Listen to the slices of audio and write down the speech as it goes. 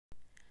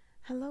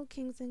Hello,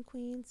 kings and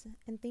queens,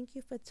 and thank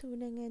you for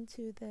tuning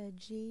into the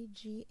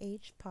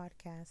GGH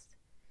podcast.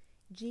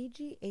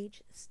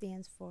 GGH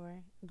stands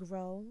for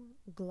Grow,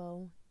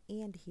 Glow,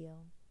 and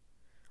Heal.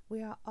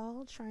 We are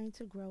all trying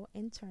to grow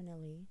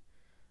internally,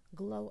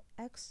 glow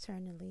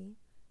externally,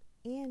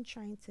 and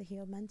trying to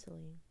heal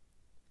mentally.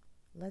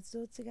 Let's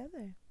do it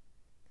together.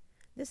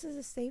 This is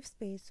a safe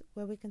space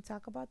where we can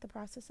talk about the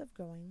process of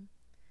growing,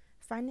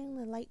 finding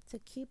the light to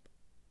keep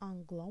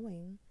on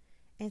glowing,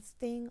 and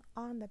staying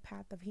on the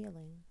path of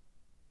healing.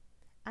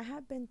 I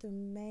have been through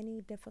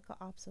many difficult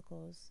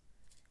obstacles,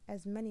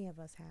 as many of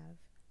us have,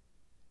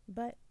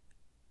 but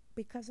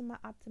because of my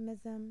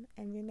optimism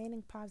and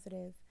remaining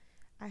positive,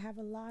 I have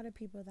a lot of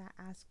people that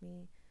ask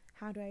me,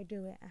 how do I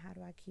do it and how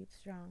do I keep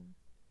strong?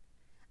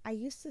 I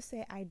used to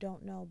say I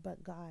don't know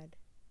but God,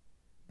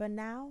 but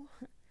now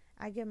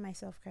I give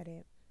myself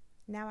credit.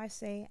 Now I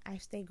say I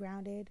stay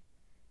grounded,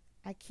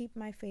 I keep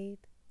my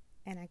faith,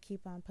 and I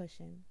keep on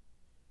pushing.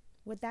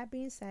 With that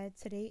being said,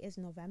 today is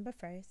November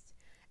 1st,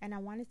 and I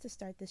wanted to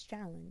start this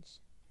challenge.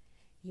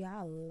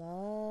 Y'all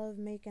love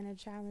making a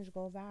challenge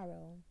go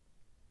viral.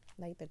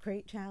 Like the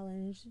crate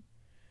challenge,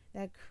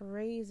 that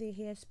crazy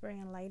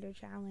hairspray and lighter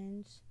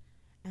challenge,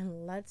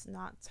 and let's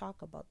not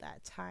talk about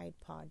that Tide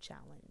Pod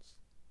challenge.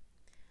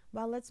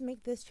 Well, let's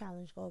make this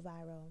challenge go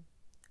viral.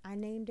 I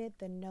named it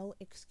the No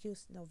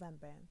Excuse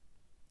November.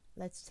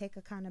 Let's take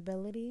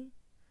accountability,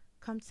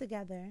 come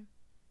together,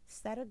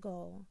 set a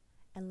goal,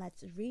 and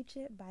let's reach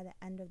it by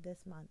the end of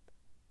this month.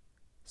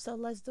 So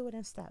let's do it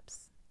in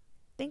steps.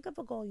 Think of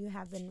a goal you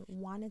have been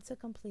wanting to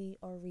complete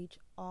or reach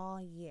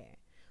all year,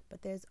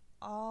 but there's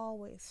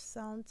always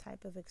some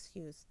type of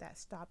excuse that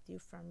stopped you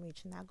from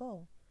reaching that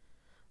goal.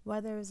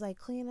 Whether it's like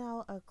clean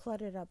out a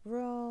cluttered up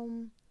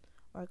room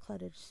or a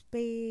cluttered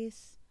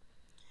space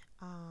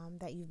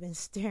that you've been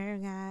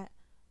staring at,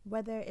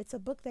 whether it's a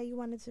book that you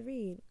wanted to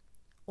read,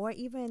 or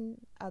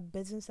even a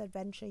business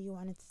adventure you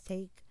wanted to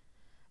take,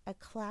 a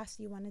class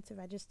you wanted to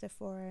register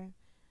for,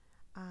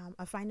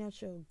 a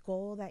financial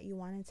goal that you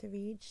wanted to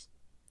reach.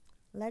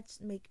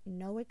 Let's make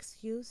no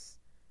excuse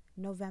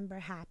November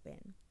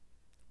happen.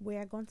 We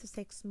are going to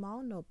take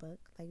small notebook,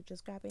 like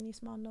just grab any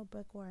small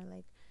notebook, or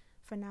like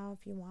for now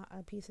if you want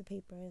a piece of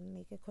paper and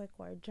make it quick,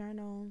 or a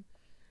journal,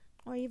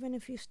 or even a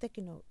few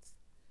sticky notes,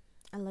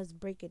 and let's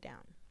break it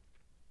down.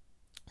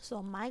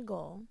 So my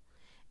goal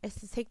is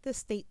to take the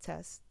state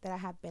test that I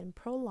have been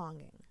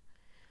prolonging.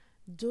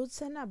 Due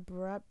to an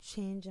abrupt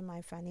change in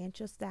my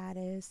financial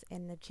status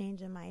and the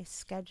change in my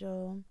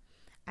schedule,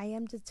 I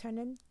am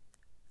determined,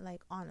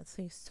 like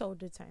honestly, so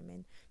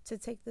determined to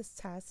take this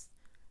test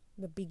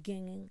the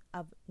beginning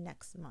of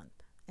next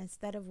month.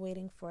 Instead of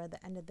waiting for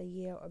the end of the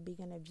year or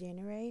beginning of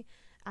January,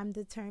 I'm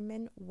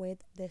determined with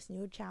this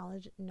new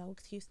challenge, No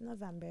Excuse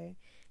November,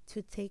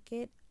 to take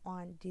it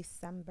on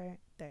December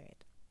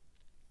 3rd.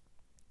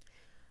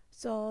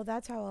 So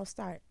that's how I'll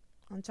start.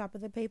 On top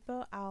of the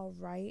paper, I'll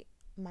write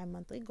my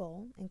monthly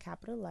goal in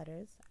capital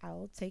letters. I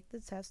will take the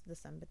test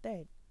December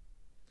 3rd.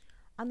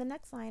 On the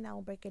next line, I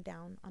will break it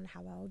down on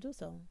how I will do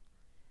so,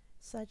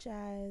 such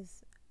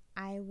as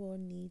I will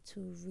need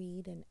to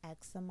read an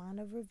X amount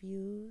of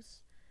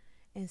reviews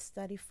and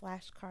study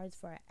flashcards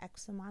for an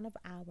X amount of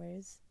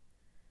hours.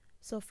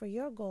 So for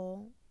your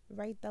goal,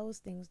 write those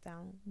things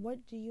down.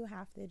 What do you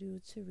have to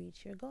do to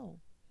reach your goal?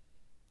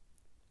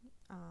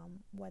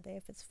 Whether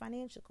if it's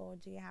financial goal,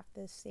 do you have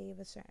to save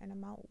a certain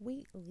amount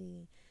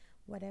weekly?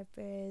 Whatever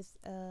is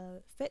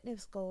a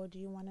fitness goal, do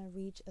you want to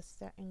reach a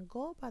certain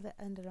goal by the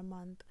end of the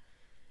month?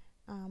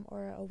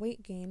 Or a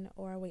weight gain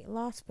or a weight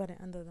loss by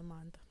the end of the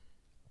month.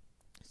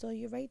 So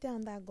you write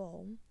down that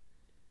goal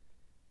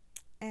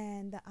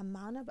and the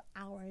amount of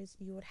hours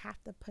you would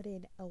have to put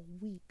in a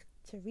week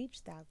to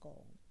reach that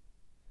goal.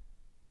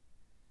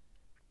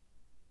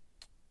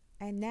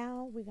 And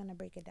now we're going to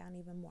break it down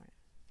even more.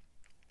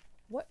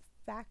 What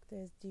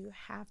factors do you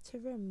have to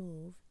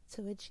remove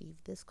to achieve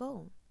this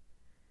goal?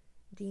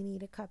 Do you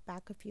need to cut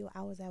back a few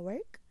hours at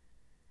work?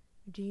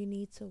 Do you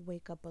need to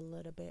wake up a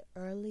little bit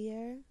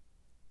earlier?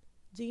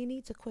 Do you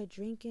need to quit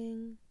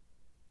drinking?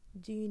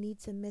 Do you need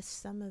to miss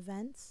some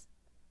events?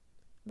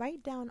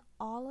 Write down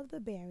all of the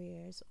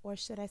barriers, or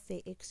should I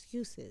say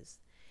excuses,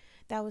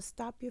 that will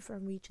stop you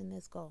from reaching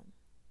this goal.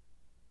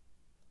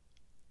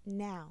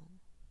 Now,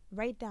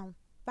 write down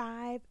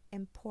 5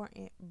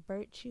 important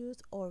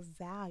virtues or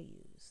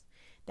values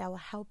that will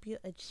help you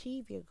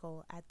achieve your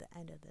goal at the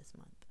end of this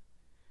month.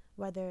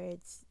 Whether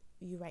it's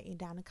you writing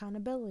down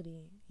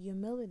accountability,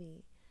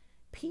 humility,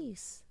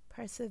 peace,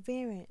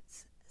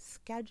 perseverance,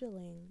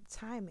 scheduling,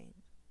 timing.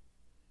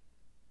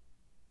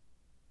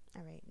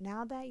 All right,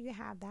 now that you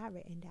have that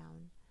written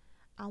down,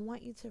 I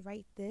want you to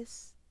write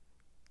this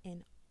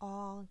in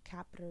all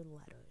capital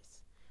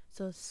letters.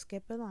 So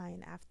skip a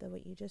line after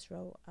what you just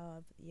wrote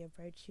of your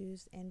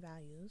virtues and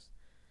values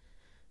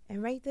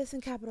and write this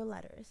in capital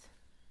letters.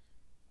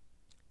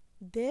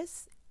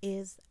 This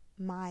is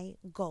my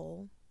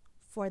goal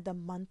for the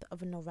month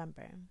of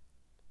November.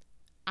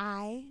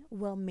 I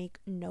will make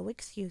no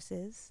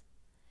excuses.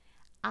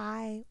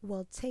 I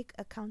will take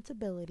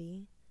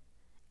accountability,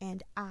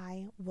 and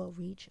I will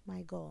reach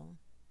my goal.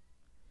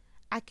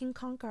 I can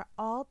conquer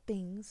all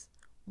things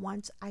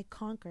once I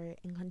conquer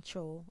and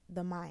control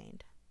the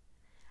mind.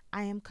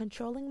 I am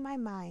controlling my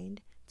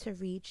mind to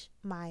reach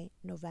my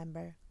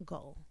November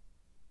goal.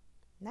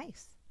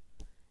 Nice.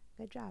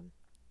 Good job.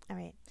 All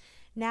right.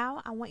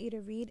 Now I want you to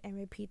read and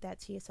repeat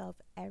that to yourself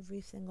every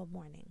single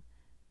morning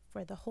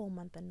for the whole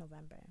month of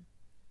November.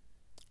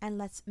 And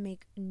let's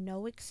make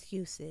no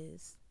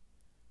excuses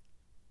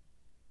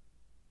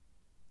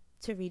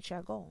to reach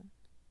our goal.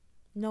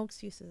 No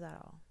excuses at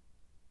all.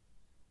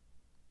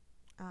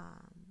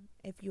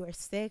 If you are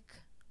sick,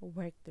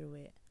 work through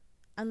it.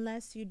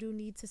 Unless you do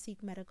need to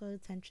seek medical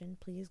attention,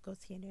 please go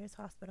to your nearest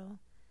hospital.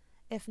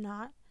 If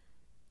not,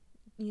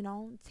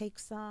 take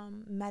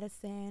some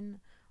medicine,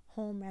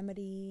 home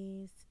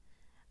remedies.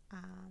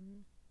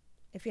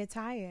 If you're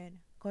tired,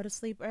 go to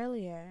sleep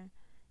earlier,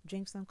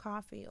 drink some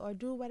coffee, or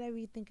do whatever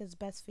you think is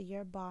best for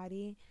your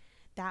body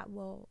that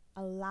will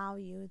allow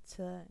you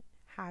to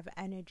have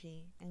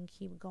energy and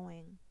keep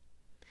going.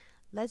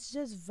 Let's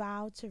just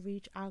vow to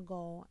reach our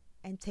goal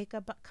and take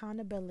up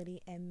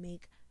accountability and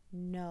make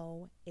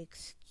no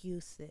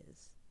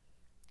excuses.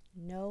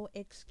 No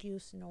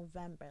excuse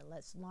November.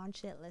 Let's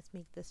launch it. Let's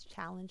make this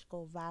challenge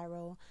go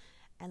viral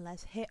and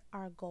let's hit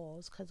our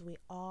goals, because we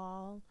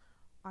all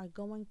are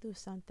going through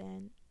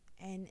something,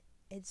 and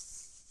it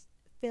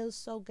feels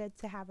so good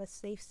to have a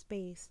safe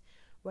space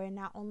where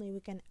not only we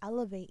can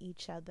elevate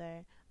each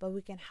other, but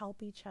we can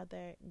help each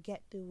other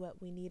get through what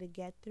we need to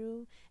get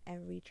through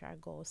and reach our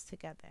goals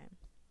together.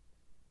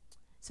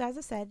 So as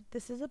I said,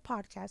 this is a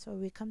podcast where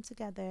we come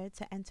together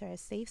to enter a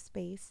safe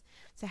space,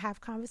 to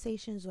have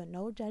conversations with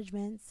no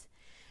judgments,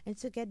 and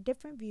to get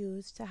different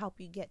views to help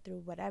you get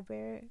through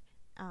whatever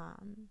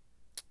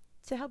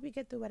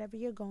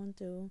you're going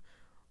through,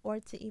 or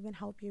to even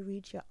help you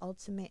reach your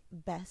ultimate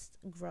best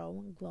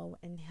grow, glow,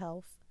 and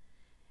health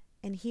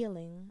and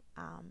healing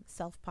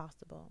self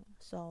possible.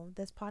 So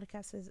this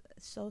podcast is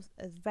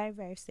very,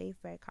 very safe,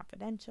 very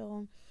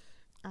confidential,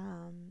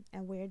 and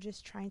we're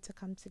just trying to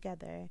come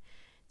together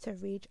to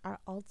reach our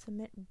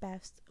ultimate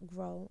best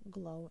grow,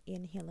 glow,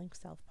 and healing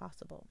self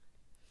possible.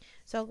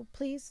 So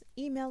please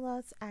email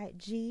us at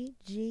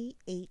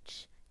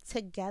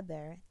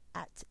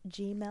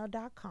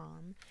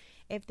gghtogether@gmail.com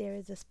if there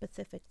is a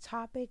specific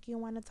topic you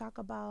want to talk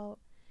about,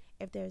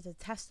 if there's a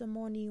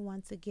testimony you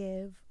want to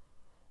give,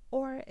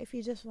 or if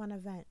you just want to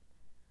vent.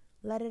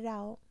 Let it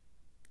out,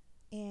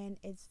 and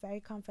it's very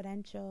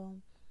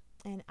confidential,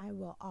 and I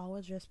will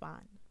always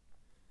respond.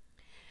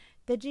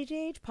 The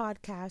GGH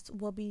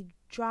podcast will be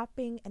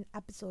dropping an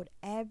episode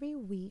every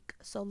week,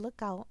 so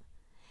look out.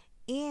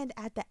 And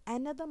at the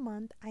end of the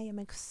month, I am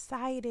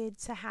excited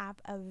to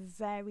have a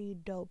very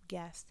dope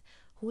guest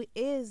who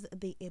is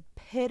the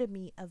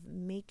epitome of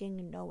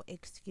making no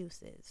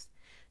excuses.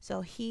 So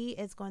he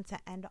is going to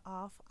end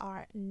off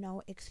our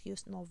No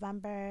Excuse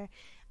November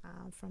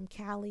from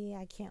Cali.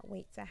 I can't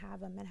wait to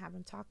have him and have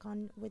him talk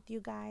on with you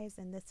guys,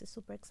 and this is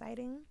super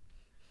exciting.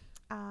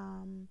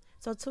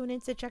 So tune in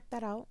to check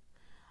that out.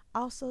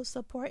 Also,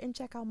 support and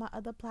check out my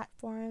other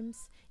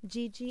platforms,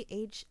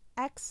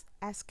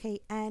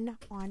 GGHXSKN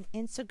on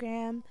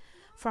Instagram,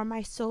 for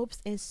my soaps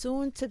and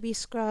soon to be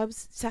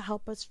scrubs to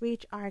help us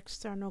reach our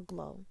external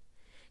glow.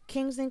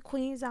 Kings and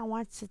queens, I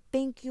want to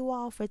thank you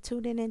all for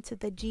tuning into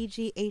the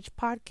GGH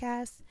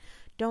podcast.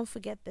 Don't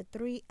forget the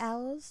 3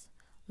 L's: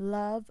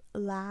 love,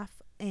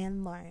 laugh,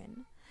 and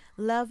learn.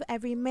 Love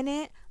every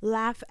minute,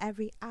 laugh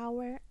every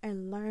hour,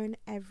 and learn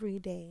every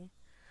day.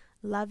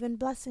 Love and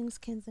blessings,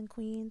 kings and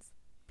queens.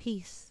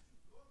 Peace.